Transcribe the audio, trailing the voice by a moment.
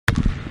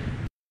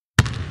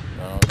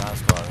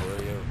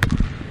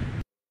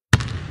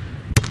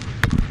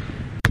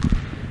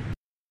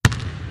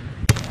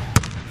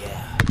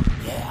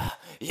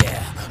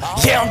Yeah,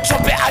 I'm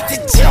jumping out the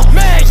gym.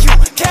 Man, you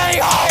can't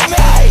hold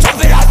me.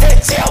 Jumping out the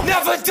gym.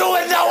 Never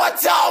doing no one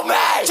told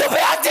me. Jumping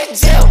out the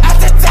gym. At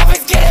the top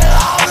it's getting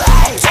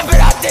lonely.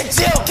 Jumping out the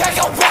gym. Can't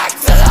go back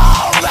to the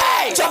old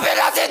me. Jumping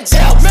out the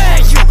gym.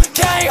 Man, you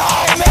can't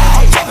hold me.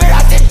 Jumping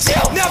out the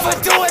gym. Never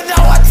doing no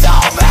one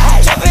told me.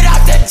 Jumping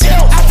out the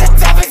gym. At the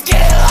top it's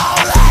getting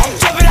lonely.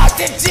 Jumping out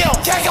the gym.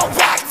 Can't go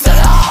back to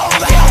the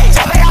old me.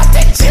 Jumping out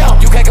the gym.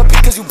 You can't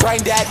compete cause you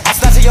brain dead. I'm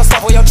snatching your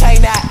stuff with your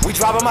chain at. We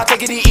dropping my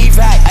ticket to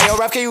evac. Ayo,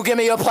 ref, can you give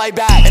me a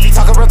playback? If he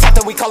talking real tough,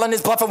 then we calling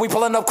his bluff and we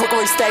pulling up quick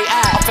where we stay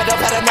at. I'm fed up,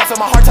 had enough, and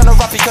my heart turned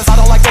rough because I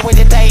don't like the way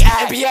that they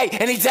act.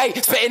 NBA, any day,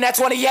 spitting at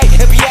 28.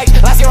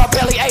 NBA, last year I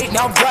barely ate,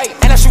 now I'm great.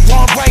 And I shoot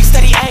long range,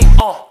 steady aim.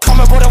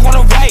 Coming, but I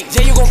wanna rate.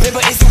 Yeah, you gon' bid,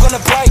 but is you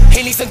gonna break?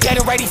 He needs some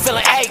Gatorade, he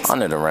feeling aches.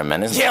 Under the rim,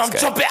 man, yeah, I'm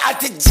jumping out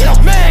the gym.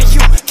 Man,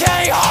 you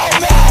can't hold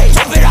me.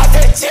 Jumping out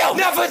the gym.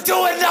 Never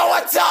doing no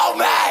one told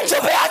me.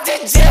 Jumping out the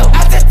gym.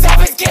 At the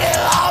top it's getting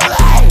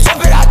lonely.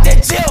 Jumping out the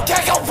gym.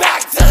 Can't go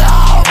back to the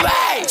old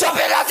me.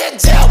 Jumping out the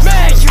gym.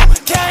 Man, you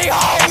can't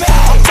hold me.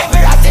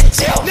 Jumping out the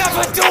gym.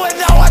 Never doing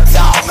no one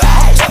told me.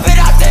 Jumping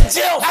out the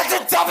gym. At the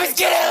top it's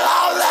getting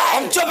lonely.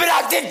 I'm jumping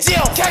out the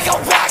gym. Can't go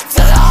back